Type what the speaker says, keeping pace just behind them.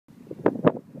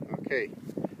Okay,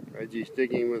 Reggie's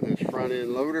digging with his front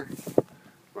end loader.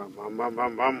 Bum, bum, bum,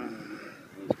 bum, bum.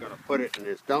 He's going to put it in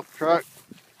his dump truck.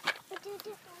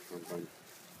 Bum, bum.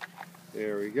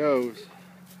 There he goes.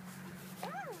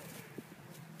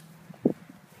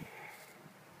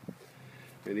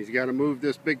 And he's got to move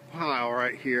this big pile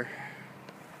right here.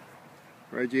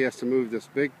 Reggie has to move this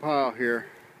big pile here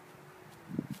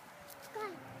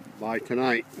by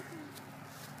tonight.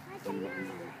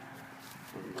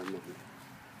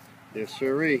 Yes,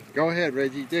 sirree. Go ahead,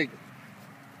 Reggie, dig.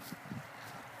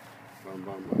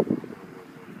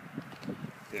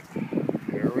 Yeah.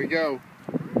 There we go.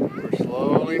 We're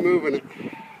slowly moving it.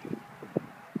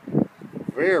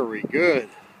 Very good.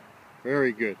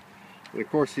 Very good. And of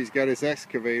course, he's got his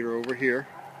excavator over here.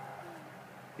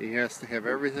 He has to have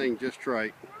everything just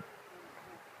right.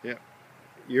 Yep.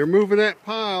 You're moving that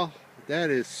pile. That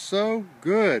is so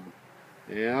good.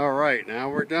 Yeah, all right. Now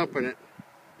we're dumping it.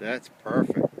 That's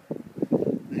perfect.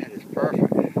 That is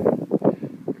perfect.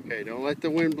 Okay, don't let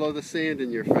the wind blow the sand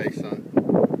in your face, son.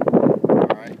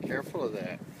 All right, careful of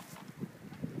that.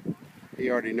 He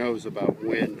already knows about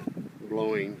wind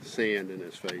blowing sand in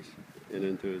his face and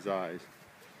into his eyes.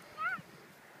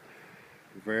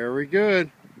 Very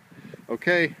good.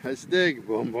 Okay, let's dig.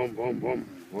 Boom, boom, boom,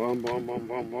 boom. Boom, boom, boom,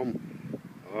 boom, boom.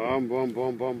 Boom, boom,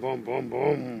 boom, boom, boom, boom,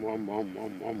 boom. Boom, boom,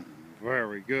 boom, boom.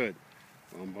 Very good.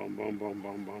 Boom, boom, boom, boom,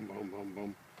 boom, boom, boom, boom,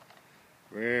 boom.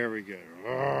 Very good.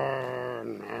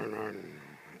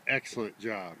 Excellent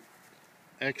job.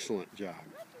 Excellent job.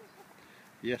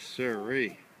 Yes,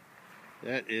 sirree.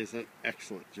 That is an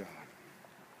excellent job.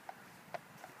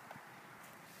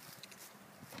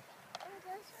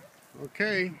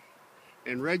 Okay.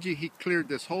 And Reggie, he cleared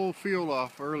this whole field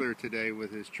off earlier today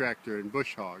with his tractor and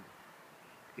bush hog.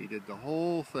 He did the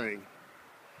whole thing.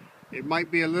 It might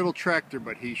be a little tractor,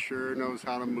 but he sure knows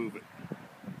how to move it.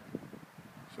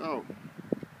 So,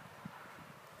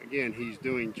 again, he's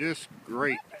doing just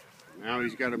great. Now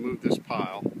he's got to move this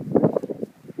pile.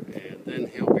 And then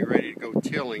he'll be ready to go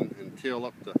tilling and till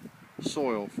up the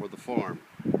soil for the farm.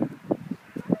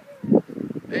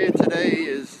 And today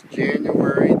is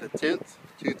January the 10th,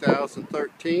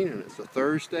 2013, and it's a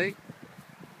Thursday.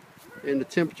 And the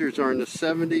temperatures are in the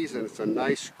 70s, and it's a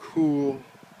nice, cool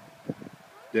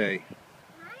day.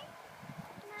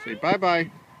 Say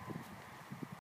bye-bye.